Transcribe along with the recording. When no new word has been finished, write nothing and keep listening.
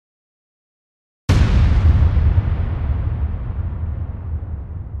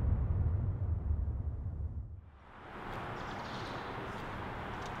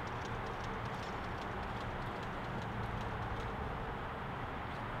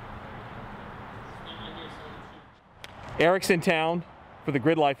Eric's in town for the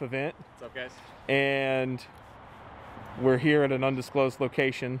Grid Life event. What's up, guys? And we're here at an undisclosed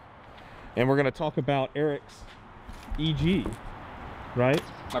location, and we're going to talk about Eric's EG, right?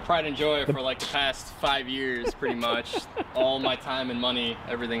 My pride and joy for like the past 5 years, pretty much. All my time and money,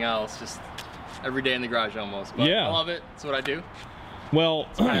 everything else, just every day in the garage almost. But yeah. I love it. It's what I do. Well,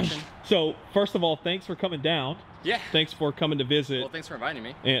 so first of all, thanks for coming down. Yeah. Thanks for coming to visit. Well, thanks for inviting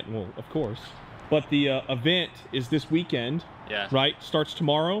me. And well, of course. But the event is this weekend. Yeah. Right? Starts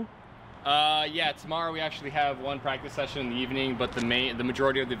tomorrow. Yeah, tomorrow we actually have one practice session in the evening, but the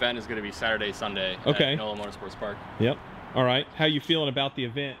majority of the event is going to be Saturday, Sunday okay. at NOLA Motorsports Park. Yep. All right. How you feeling about the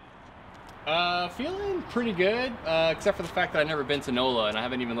event? Feeling pretty good, except for the fact that I've never been to NOLA and I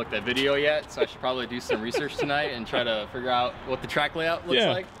haven't even looked at video yet, so I should probably do some research tonight and try to figure out what the track layout looks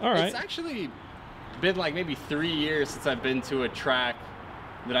like. All right. It's actually been like maybe 3 years since I've been to a track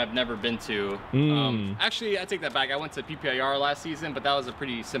that I've never been to. Actually, I take that back. I went to PPIR last season, but that was a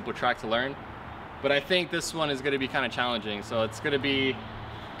pretty simple track to learn. But I think this one is going to be kind of challenging, so it's going to be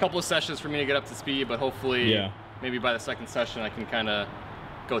a couple of sessions for me to get up to speed, but hopefully maybe by the second session I can kind of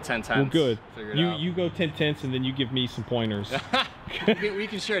go 10/10. Well, good. Figure it out. You go 10/10 and then you give me some pointers. we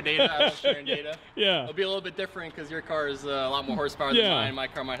can share data. I love sharing data. Yeah. It'll be a little bit different because your car is a lot more horsepower than mine. My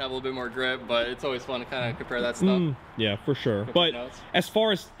car might have a little bit more grip, but it's always fun to kind of compare that stuff. Yeah, for sure. But as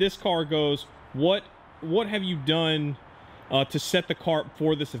far as this car goes, what have you done to set the car up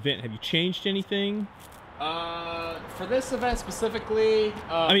for this event? Have you changed anything? For this event specifically,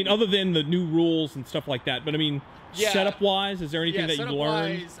 I mean, other than the new rules and stuff like that, but I mean, setup-wise, is there anything that you've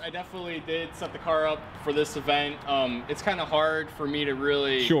learned? I definitely did set the car up for this event. It's kind of hard for me to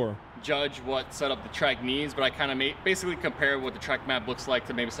really judge what setup the track needs, but I kind of basically compare what the track map looks like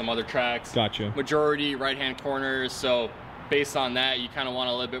to maybe some other tracks. Gotcha. Majority right-hand corners, so based on that, you kind of want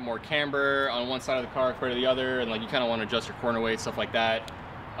a little bit more camber on one side of the car compared to the other, and like you kind of want to adjust your corner weight, stuff like that.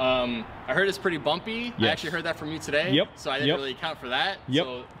 I heard it's pretty bumpy. I actually heard that from you today. So I didn't really account for that.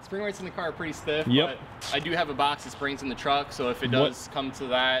 So spring weights in the car are pretty stiff, but I do have a box of springs in the truck, so if it does come to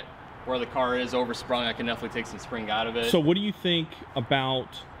that where the car is oversprung, I can definitely take some spring out of it. So what do you think about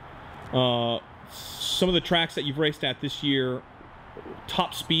some of the tracks that you've raced at this year,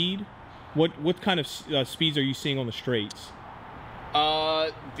 top speed? What kind of speeds are you seeing on the straights?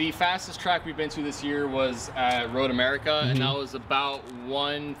 The fastest track we've been to this year was at Road America, and that was about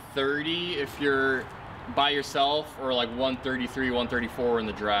 130 if you're by yourself, or like 133, 134 in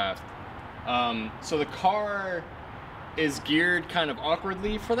the draft. So the car is geared kind of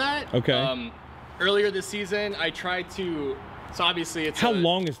awkwardly for that. Okay. Earlier this season, I tried to. So obviously, it's how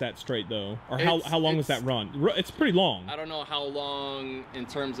long is that straight though, or how long is that run? It's pretty long. I don't know how long in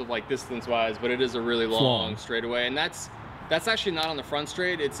terms of like distance wise, but it is a really long straightaway, and that's actually not on the front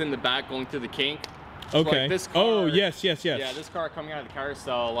straight. It's in the back going through the kink. So okay. Like this car, yes. Yeah, this car coming out of the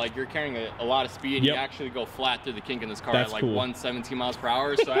carousel, like you're carrying a lot of speed. And you actually go flat through the kink in this car at like 117 miles per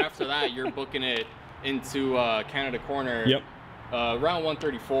hour. So after that, you're booking it into Canada corner. Around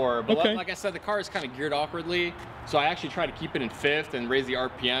 134. But like I said, the car is kind of geared awkwardly. So I actually try to keep it in fifth and raise the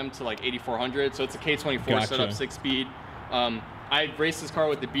RPM to like 8,400. So it's a K24 setup, 6-speed. I've raced this car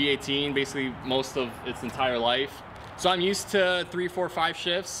with the B18 basically most of its entire life. So I'm used to 3, 4, 5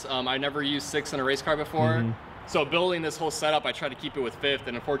 shifts. I never used 6 in a race car before. So building this whole setup, I try to keep it with fifth.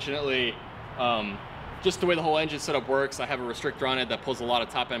 And unfortunately, just the way the whole engine setup works, I have a restrictor on it that pulls a lot of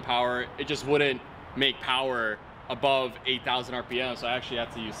top end power. It just wouldn't make power above 8,000 RPM. So I actually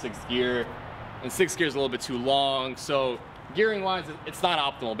have to use 6th gear. And 6th gear is a little bit too long. So gearing wise, it's not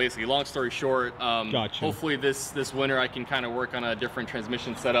optimal basically. Long story short, hopefully this winter I can kind of work on a different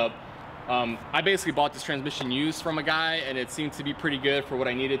transmission setup. I basically bought this transmission used from a guy, and it seemed to be pretty good for what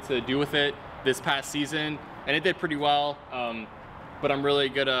I needed to do with it this past season, and it did pretty well. But I'm really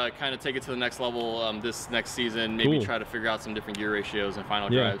gonna kind of take it to the next level this next season, maybe try to figure out some different gear ratios and final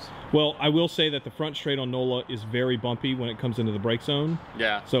drives. Well, I will say that the front straight on NOLA is very bumpy when it comes into the brake zone.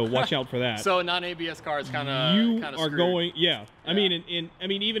 So watch out for that. So non-ABS cars kind of screwed. Going. I mean, I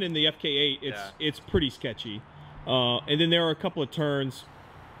mean, even in the FK8, it's pretty sketchy. And then there are a couple of turns,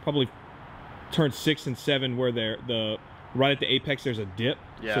 probably turn 6 and 7, where right at the apex there's a dip.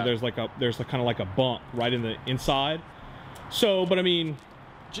 So there's kind of like a bump right in the inside. So, but I mean,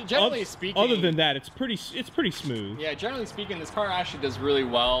 generally speaking, other than that, it's pretty smooth. Yeah, generally speaking, this car actually does really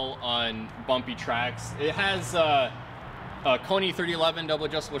well on bumpy tracks. It has Kony 3011 double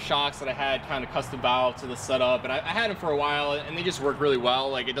adjustable shocks that I had kind of custom valve to the setup, and I had them for a while, and they just work really well.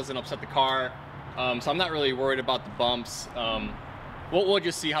 Like, it doesn't upset the car, so I'm not really worried about the bumps. we'll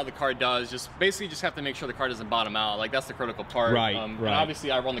just see how the car does. Just basically just have to make sure the car doesn't bottom out. Like, that's the critical part. Right, And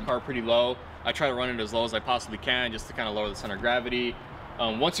obviously I run the car pretty low. I try to run it as low as I possibly can just to kind of lower the center of gravity.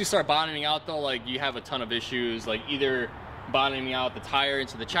 Once you start bottoming out though, like, you have a ton of issues, like either bottoming out the tire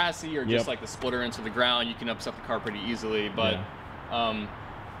into the chassis or just like the splitter into the ground. You can upset the car pretty easily. But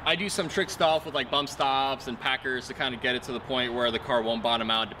I do some trick stuff with like bump stops and packers to kind of get it to the point where the car won't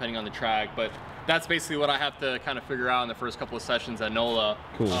bottom out depending on the track. But that's basically what I have to kind of figure out in the first couple of sessions at NOLA.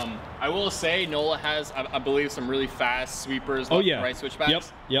 Cool. I will say NOLA has, I believe, some really fast sweepers, left and right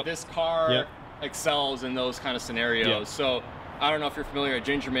switchbacks. This car excels in those kind of scenarios. So I don't know if you're familiar with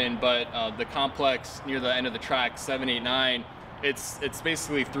Gingerman, but the complex near the end of the track, 7, 8, 9, it's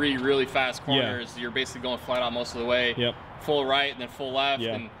basically 3 really fast corners. You're basically going flat out most of the way. Full right and then full left.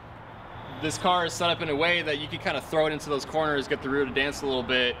 And this car is set up in a way that you can kind of throw it into those corners, get the rear to dance a little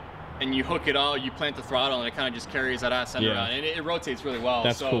bit, and you hook it out, you plant the throttle, and it kind of just carries that ass end around. And it rotates really well.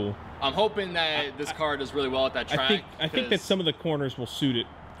 That's cool. I'm hoping that this car does really well at that track. I think that some of the corners will suit it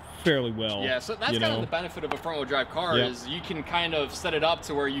fairly well. Yeah, so that's kind of the benefit of a front-wheel drive car is you can kind of set it up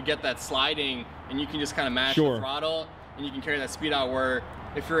to where you get that sliding, and you can just kind of mash the throttle, and you can carry that speed out, where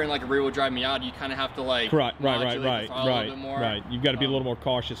if you're in like a rear-wheel drive Miata, you kind of have to like modulate the throttle a little bit more. Right. You've got to be a little more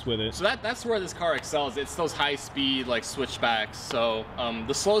cautious with it. So that's where this car excels. It's those high-speed like switchbacks. So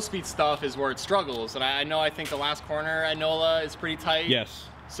the slow-speed stuff is where it struggles. And I think the last corner at NOLA is pretty tight. Yes,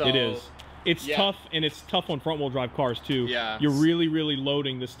 so it is. It's tough, and it's tough on front-wheel drive cars too. You're really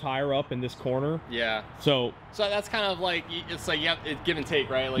loading this tire up in this corner. So that's kind of like, it's like it's give and take,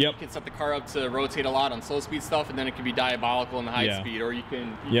 right? Like you can set the car up to rotate a lot on slow speed stuff, and then it can be diabolical in the high speed, or you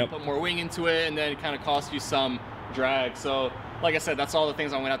can put more wing into it, and then it kind of costs you some drag. So like I said, that's all the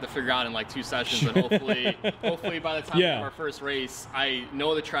things I'm gonna have to figure out in like 2 sessions, and hopefully by the time we have our first race, I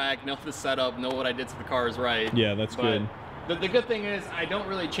know the track, know the setup, know what I did to the car is right. Yeah, that's good. The good thing is I don't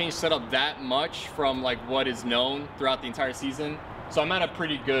really change setup that much from like what is known throughout the entire season. So I'm at a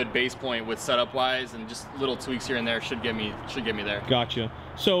pretty good base point with setup wise, and just little tweaks here and there should get me there. Gotcha.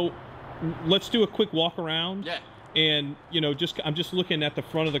 So let's do a quick walk around. Yeah. And I'm just looking at the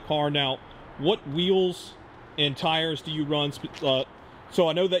front of the car now. What wheels and tires do you run? So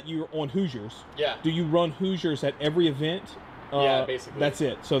I know that you're on Hoosiers. Yeah. Do you run Hoosiers at every event? Yeah, basically. That's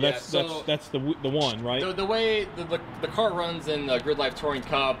it. So that's the one, right? The way the car runs in the Grid Life Touring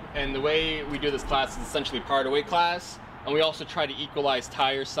Cup, and the way we do this class is essentially part of weight class, and we also try to equalize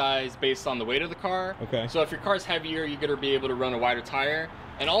tire size based on the weight of the car. Okay. So if your car's heavier, you're gonna be able to run a wider tire,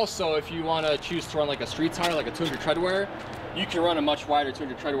 and also if you want to choose to run like a street tire, like a 200 treadwear, you can run a much wider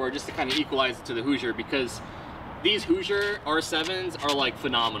 200 treadwear just to kind of equalize it to the Hoosier, because these Hoosier R7s are like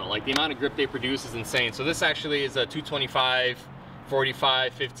phenomenal. Like the amount of grip they produce is insane. So this actually is a 225,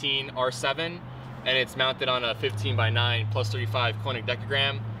 45, 15 R7, and it's mounted on a 15x9 plus 35 Koenig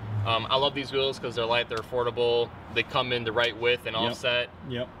decagram. I love these wheels because they're light, they're affordable, they come in the right width and offset,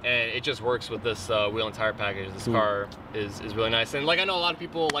 and it just works with this wheel and tire package. This car is really nice. And like, I know a lot of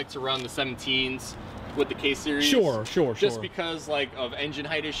people like to run the 17s with the K series. Sure. Just because like of engine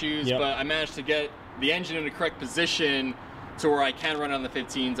height issues, but I managed to get the engine in the correct position to where I can run on the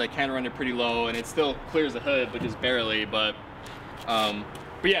 15s. I can run it pretty low, and it still clears the hood, but just barely. But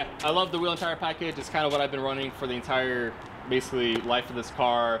yeah, I love the wheel and tire package. It's kind of what I've been running for the entire basically life of this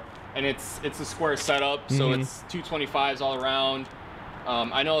car, and it's a square setup, so it's 225s all around.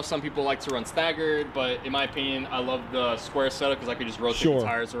 I know some people like to run staggered, but in my opinion, I love the square setup because I could just rotate the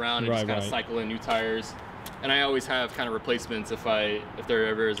tires around and just kind of cycle in new tires. And I always have kind of replacements if there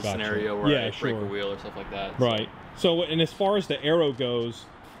ever is a scenario where I break a wheel or stuff like that. Right. So, and as far as the aero goes,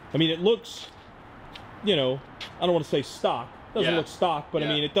 I mean, it looks, I don't want to say stock. It doesn't look stock, but I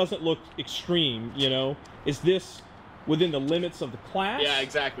mean, it doesn't look extreme, Is this within the limits of the class? Yeah,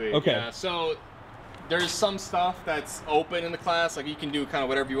 exactly. Okay. Yeah. So there's some stuff that's open in the class, like you can do kind of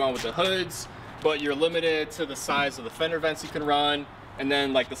whatever you want with the hoods, but you're limited to the size of the fender vents you can run, and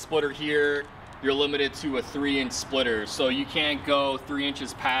then like the splitter here, you're limited to a 3-inch splitter, so you can't go 3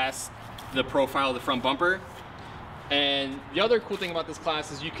 inches past the profile of the front bumper. And the other cool thing about this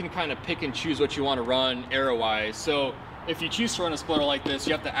class is you can kind of pick and choose what you want to run aero-wise. So if you choose to run a splitter like this,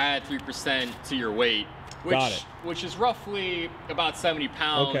 you have to add 3% to your weight, which is roughly about 70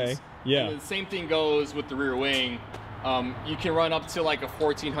 pounds. Okay. Yeah. And the same thing goes with the rear wing. You can run up to like a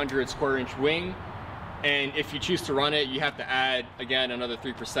 1,400 square inch wing, and if you choose to run it, you have to add again another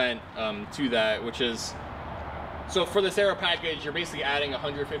 3% to that, which is, so for this aero package, you're basically adding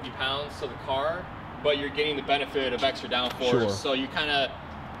 150 pounds to the car, but you're getting the benefit of extra downforce. So you kind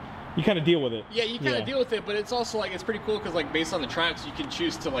of deal with it. Yeah, you kind of deal with it, but it's also like, it's pretty cool because like based on the tracks, you can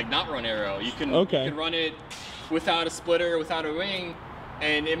choose to like not run aero. You can run it without a splitter, without a wing,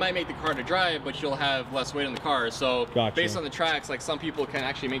 and it might make the car to drive, but you'll have less weight on the car. So gotcha. Based on the tracks, like some people can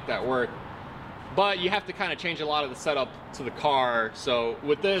actually make that work, but you have to kind of change a lot of the setup to the car. So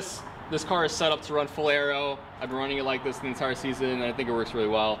with this car is set up to run full aero. I've been running it like this the entire season, and I think it works really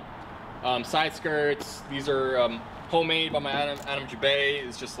well. Side skirts, these are homemade by my Adam Jabay.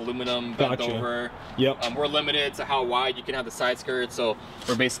 It's just aluminum bent over. Yep. We're limited to how wide you can have the side skirt, so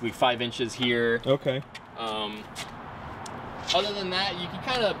we're basically 5 inches here. Okay. Other than that, you can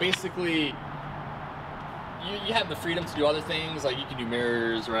kind of basically, you have the freedom to do other things, like you can do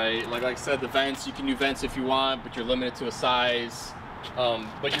mirrors, right? Like I said, the vents, you can do vents if you want, but you're limited to a size.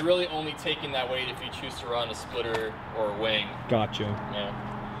 But you're really only taking that weight if you choose to run a splitter or a wing. Gotcha.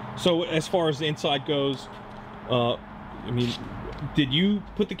 Yeah. So as far as the inside goes, I mean, did you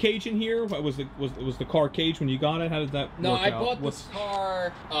put the cage in here? Was the car caged when you got it? How did that work out? No, I bought this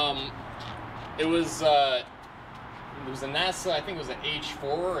car. It was a NASA, I think it was an H4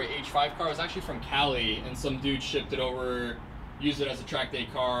 or H5 car. It was actually from Cali, and some dude shipped it over, used it as a track day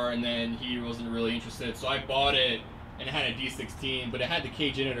car, and then he wasn't really interested. So I bought it, and it had a D16, but it had the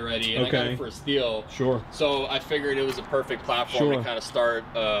cage in it already, and I got it for a steal. Sure. So I figured it was a perfect platform to kind of start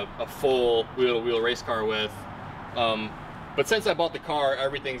a full wheel-to-wheel race car with. But since I bought the car,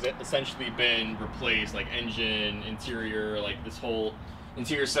 everything's essentially been replaced, like engine, interior, like this whole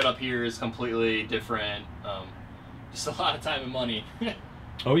interior setup here is completely different. Just a lot of time and money.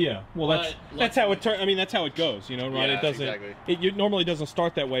 Oh yeah, well that's how it turns. I mean, that's how it goes, you know, right? Yeah, it doesn't. Exactly. It normally doesn't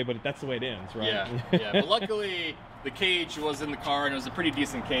start that way, but that's the way it ends, right? Yeah, yeah. But luckily, the cage was in the car, and it was a pretty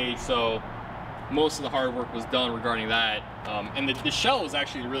decent cage, so most of the hard work was done regarding that. And the shell was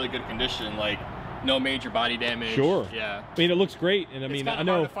actually in really good condition, like no major body damage. Sure. Yeah. I mean, it looks great, and I mean, I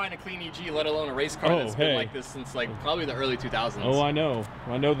know. It's hard to find a clean EG, let alone a race car that's been like this since like probably the early 2000s. Oh, I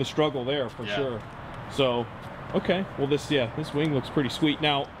know the struggle there for sure. So. Okay, well this wing looks pretty sweet.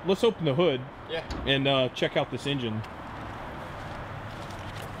 Now let's open the hood and check out this engine.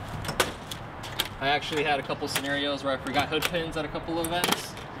 I actually had a couple scenarios where I forgot hood pins at a couple of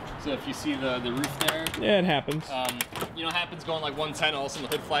events. So if you see the roof there, yeah, it happens. You know, it happens going like 110, all of a sudden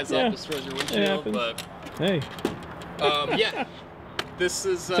the hood flies up, destroys your windshield. But hey, yeah. This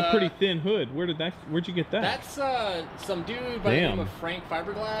is it's a pretty thin hood. Where'd you get that? That's some dude by the name of Frank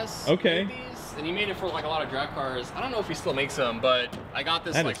Fiberglass. Okay. And he made it for like a lot of drag cars. I don't know if he still makes them, but I got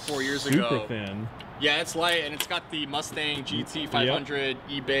this like 4 years ago. Super thin. Yeah, it's light, and it's got the Mustang GT 500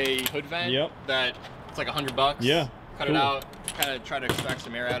 eBay hood vent. Yep. That it's like $100. Yeah. Cut it out. Kind of try to extract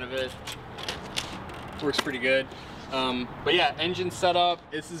some air out of it. Works pretty good. But yeah, engine setup.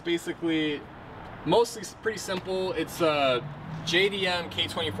 This is basically mostly pretty simple. It's a JDM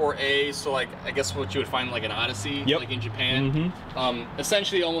K24A, so like I guess what you would find like an Odyssey, like in Japan.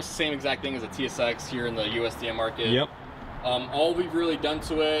 Essentially almost the same exact thing as a TSX here in the USDM market. Yep. All we've really done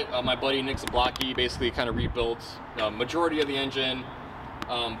to it, my buddy Nick Zablocki basically kind of rebuilt majority of the engine,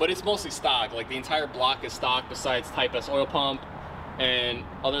 but it's mostly stock. Like the entire block is stock besides Type S oil pump, and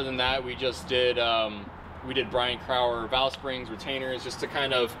other than that, we just did Brian Crower valve springs, retainers, just to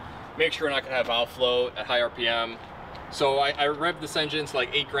kind of make sure we're not gonna have valve flow at high RPM. So I revved this engine to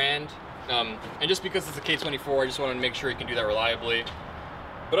like $8 grand, and just because it's a K24, I just wanted to make sure it can do that reliably.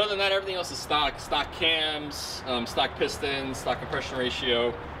 But other than that, everything else is stock cams, stock pistons, stock compression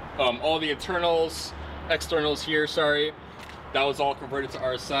ratio, all the externals here, sorry, that was all converted to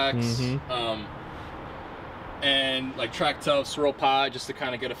RSX, and like track tub, swirl pod, just to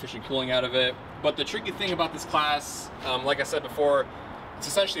kind of get efficient cooling out of it. But the tricky thing about this class, like I said before, it's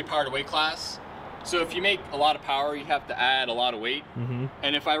essentially a power to weight class. So if you make a lot of power, you have to add a lot of weight.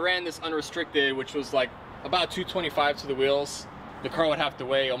 And if I ran this unrestricted, which was like about 225 to the wheels, the car would have to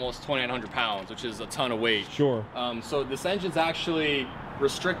weigh almost 2,900 pounds, which is a ton of weight. Sure. So this engine's actually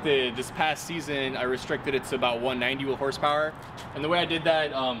restricted. This past season, I restricted it to about 190 wheel horsepower. And the way I did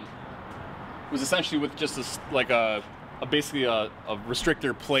that was essentially with just basically a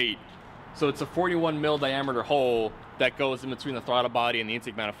restrictor plate. So it's a 41 mil diameter hole that goes in between the throttle body and the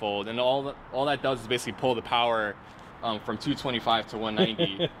intake manifold, and all that does is basically pull the power from 225 to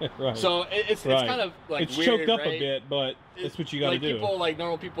 190. Right. So it's kind of like it's weird, choked up right? a bit, but that's what you got to do.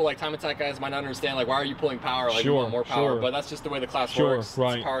 Normal people like time attack guys might not understand, like, why are you pulling power? Like, you want more power, but that's just the way the class works.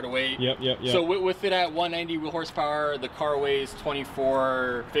 Right. It's power to weight. Yep. So with it at 190 wheel horsepower, the car weighs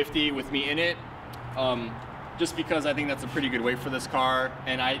 2450 with me in it. Just because I think that's a pretty good weight for this car,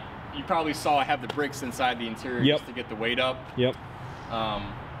 and you probably saw I have the bricks inside the interior just to get the weight up.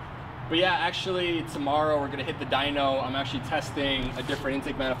 But yeah, actually tomorrow we're gonna hit the dyno. I'm actually testing a different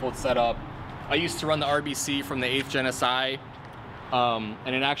intake manifold setup. I used to run the RBC from the 8th Gen SI,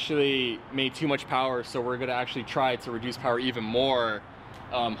 and it actually made too much power, so we're gonna actually try to reduce power even more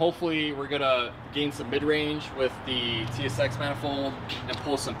Hopefully we're gonna gain some mid-range with the TSX manifold and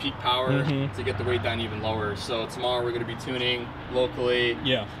pull some peak power to get the weight down even lower. So tomorrow we're gonna be tuning locally.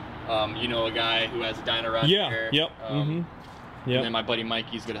 Yeah. You know, a guy who has a dyno around here. Yep. And then my buddy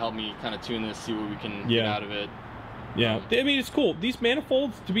Mikey's gonna help me kind of tune this, see what we can get out of it. Yeah, I mean, it's cool. These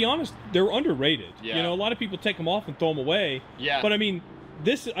manifolds, to be honest, they're underrated. Yeah. You know, a lot of people take them off and throw them away. Yeah. But I mean,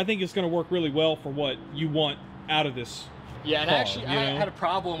 this I think is going to work really well for what you want out of this. Yeah, and car, actually, I had a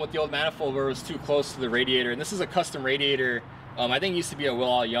problem with the old manifold where it was too close to the radiator. And this is a custom radiator. I think it used to be a Will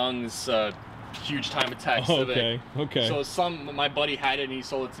All Young's huge time attack Civic. Okay. So my buddy had it and he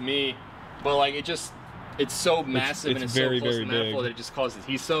sold it to me, but like it's so massive and it's so close to the manifold that it just causes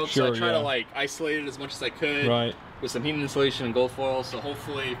heat soak. So I try to like isolate it as much as I could with some heat insulation and gold foil. So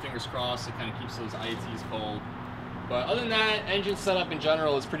hopefully, fingers crossed, it kind of keeps those IATs cold. But other than that, engine setup in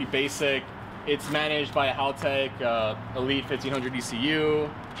general is pretty basic. It's managed by a Haltech Elite 1500 ECU.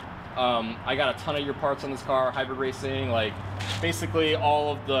 I got a ton of your parts on this car, hybrid racing. Like basically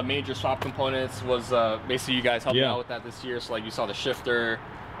all of the major swap components was basically you guys helped me out with that this year. So like you saw the shifter,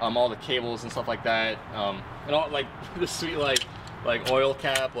 all the cables and stuff like that, and all like the sweet like oil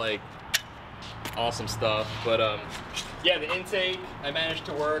cap, like awesome stuff. But yeah, the intake I managed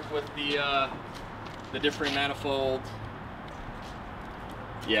to work with the different manifold.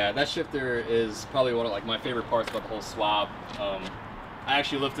 Yeah, that shifter is probably one of like my favorite parts about the whole swap. I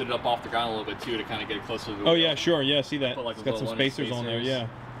actually lifted it up off the ground a little bit too to kind of get it closer to the wheel. Yeah, sure. Yeah, see that. Put, like, it's got some spacers on there. Yeah.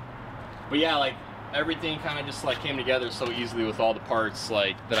 But yeah, like everything kind of just like came together so easily with all the parts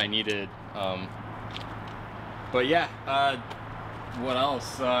like that I needed. But yeah, what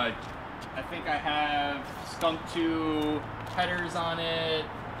else? I think I have Skunk 2 headers on it.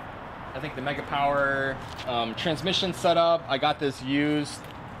 I think the Mega Power transmission setup. I got this used.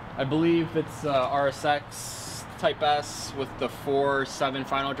 I believe it's RSX Type S with the 4.7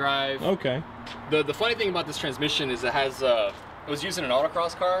 final drive. Okay. The funny thing about this transmission is it has it was used in an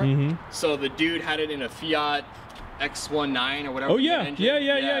autocross car. So the dude had it in a Fiat X19 or whatever. Oh yeah,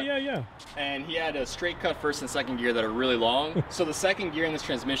 yeah. And he had a straight cut first and second gear that are really long. So the second gear in this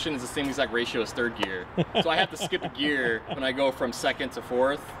transmission is the same exact ratio as third gear. So I have to skip a gear when I go from second to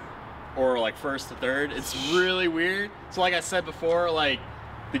fourth, or like first to third. It's really weird. So like I said before, like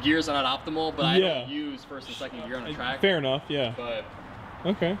the gears are not optimal, but I don't use first and second gear on the track. Fair enough, yeah. But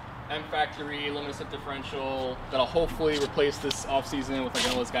okay. M Factory limited slip differential that'll hopefully replace this off season with like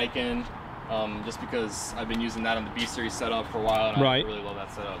an Ellis Geiken, just because I've been using that on the B series setup for a while, and I really love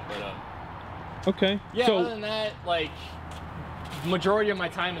that setup. But okay. Yeah. So, other than that, like the majority of my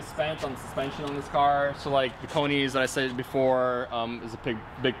time is spent on suspension on this car. So like the conies that I said before is a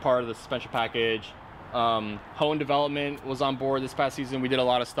big part of the suspension package. Hone development was on board this past season. We did a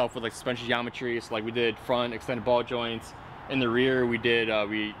lot of stuff with like suspension geometry. So like we did front extended ball joints. In the rear, we did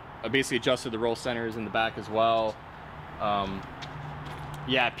we basically adjusted the roll centers in the back as well.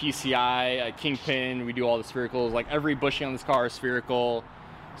 Yeah, PCI, Kingpin. We do all the sphericals. Like every bushing on this car is spherical.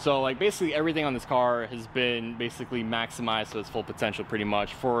 So like basically everything on this car has been basically maximized to its full potential pretty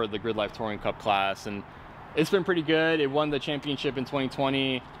much for the Grid Life Touring Cup class, and it's been pretty good. It won the championship in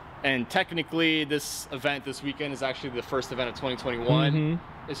 2020, and technically this event this weekend is actually the first event of 2021.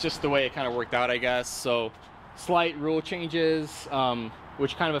 It's just the way it kind of worked out, I guess. So slight rule changes,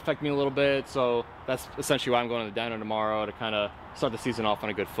 which kind of affect me a little bit. So that's essentially why I'm going to the dyno tomorrow to kind of start the season off on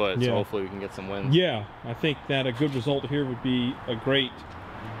a good foot. So hopefully we can get some wins. Yeah, I think that a good result here would be a great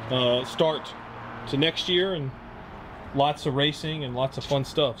start to next year, and lots of racing and lots of fun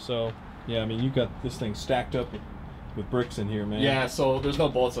stuff. So yeah, I mean, you got this thing stacked up with bricks in here, man. Yeah, so there's no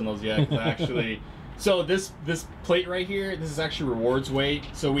bolts on those yet. Actually, so this plate right here, this is actually rewards weight.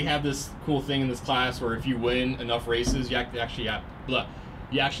 So we have this cool thing in this class where if you win enough races, you actually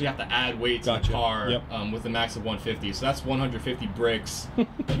have to add weight to the car with a max of 150. So that's 150 bricks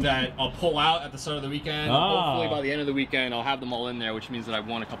that I'll pull out at the start of the weekend. Hopefully by the end of the weekend, I'll have them all in there, which means that I've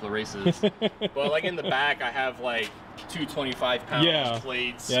won a couple of races. But like in the back, I have like 225-pound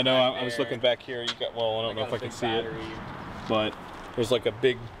plates. Yeah, no, I was looking back here. You got, well, I don't know if I can see it, but there's like a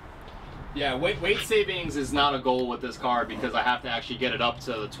big... Yeah, weight savings is not a goal with this car because I have to actually get it up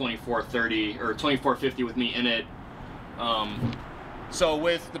to the 2430 or 2450 with me in it. So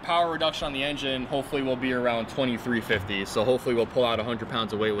with the power reduction on the engine, hopefully we'll be around 2350. So hopefully we'll pull out 100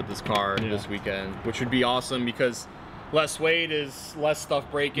 pounds of weight with this car this weekend, which would be awesome because less weight is less stuff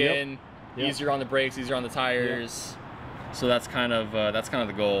breaking, easier on the brakes, easier on the tires. So that's kind of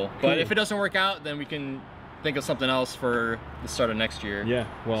the goal. Cool. But if it doesn't work out, then we can think of something else for the start of next year. Yeah,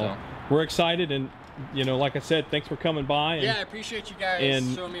 well, we're excited, and you know, like I said, thanks for coming by. And, I appreciate you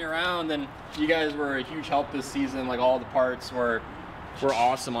guys showing me around, and you guys were a huge help this season. Like all the parts were were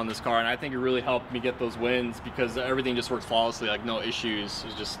awesome on this car, and I think it really helped me get those wins because everything just works flawlessly, like no issues.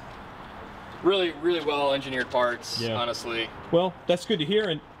 It's just really, really well engineered parts, honestly. Well, that's good to hear,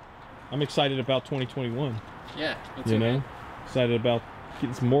 and I'm excited about 2021. Yeah, me too, man. Excited about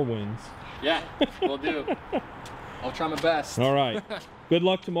getting some more wins. Yeah, we'll do. I'll try my best. All right. Good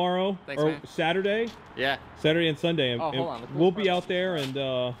luck tomorrow. Thanks, or man. Saturday. Yeah. Saturday and Sunday. And, hold on. We'll be out there and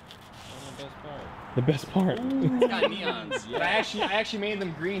the best part. Ooh, it's got neons. Yeah. But I actually made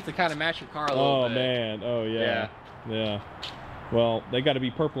them green to kind of match your car a little bit. Oh man. Oh yeah. Yeah. Well, they got to be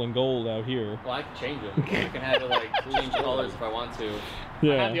purple and gold out here. Well, I can change them. I can have it like change colors if I want to.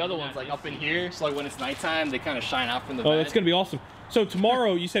 Yeah. I have the other ones like up in here, so like when it's nighttime, they kind of shine out from the bed. Oh, that's gonna be awesome. So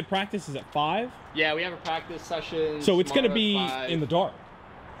tomorrow, you said practice is at 5? Yeah, we have a practice session. So it's gonna be in the dark.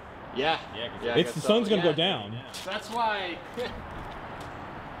 Yeah. Yeah. It's the sun's gonna go down. Yeah. That's why.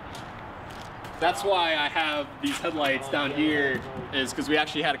 That's why I have these headlights down here, is because we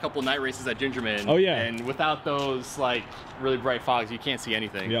actually had a couple night races at Gingerman. Oh yeah. And without those like really bright fogs, you can't see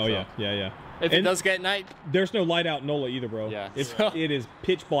anything. Yeah. Oh so. yeah. If it does get night, there's no light out in NOLA either, bro. Yeah. It is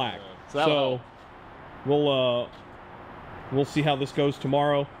pitch black. So we'll see how this goes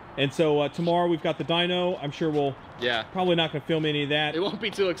tomorrow. And so tomorrow we've got the dyno. I'm sure we'll probably not going to film any of that. It won't be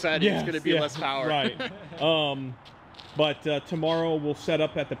too exciting. It's going to be less power. Right. But tomorrow we'll set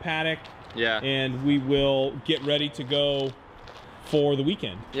up at the paddock. Yeah. And we will get ready to go for the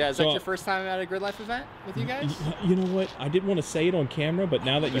weekend. Yeah, is that your first time at a Grid Life event with you guys? You know what? I didn't want to say it on camera, but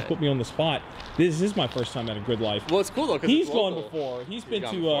now that you put me on the spot, this is my first time at a Grid Life. Well, it's cool though, because he's gone before. He's been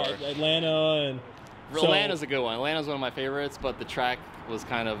to Atlanta and. Atlanta's a good one. Atlanta's one of my favorites, but the track was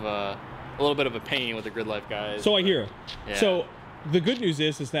kind of a little bit of a pain with the Grid Life guys. So I hear. Yeah. So the good news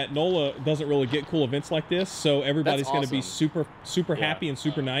is that NOLA doesn't really get cool events like this, so everybody's going to be super happy and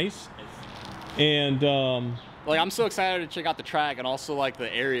super nice. And like I'm so excited to check out the track and also like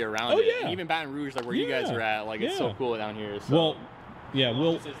the area around it. Yeah. And even Baton Rouge, like where you guys are at, like it's so cool down here. So. Well, yeah,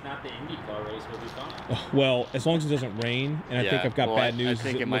 it's not the IndyCar race, we'll be fine. Well, as long as it doesn't rain, and I think I've got bad news. I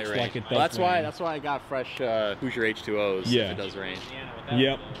think it might rain. Like it does rain. That's why I got fresh Hoosier H2Os. If it does rain.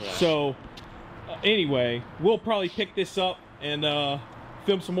 Yep. Yeah. So anyway, we'll probably pick this up and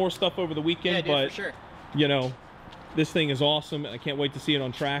film some more stuff over the weekend. Yeah, dude, but for sure. You know, this thing is awesome. I can't wait to see it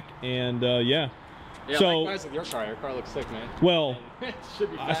on track. And yeah, so likewise with your car. Your car looks sick, man. Well, it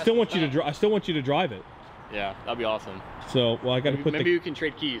should be I still want you to. I still want you to drive it. Yeah, that'd be awesome. So, well, I got to put maybe we can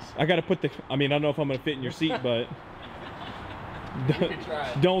trade keys. I got to put the. I mean, I don't know if I'm going to fit in your seat, but you can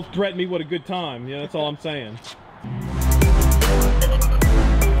try. Don't threaten me with a good time. Yeah, that's all I'm saying.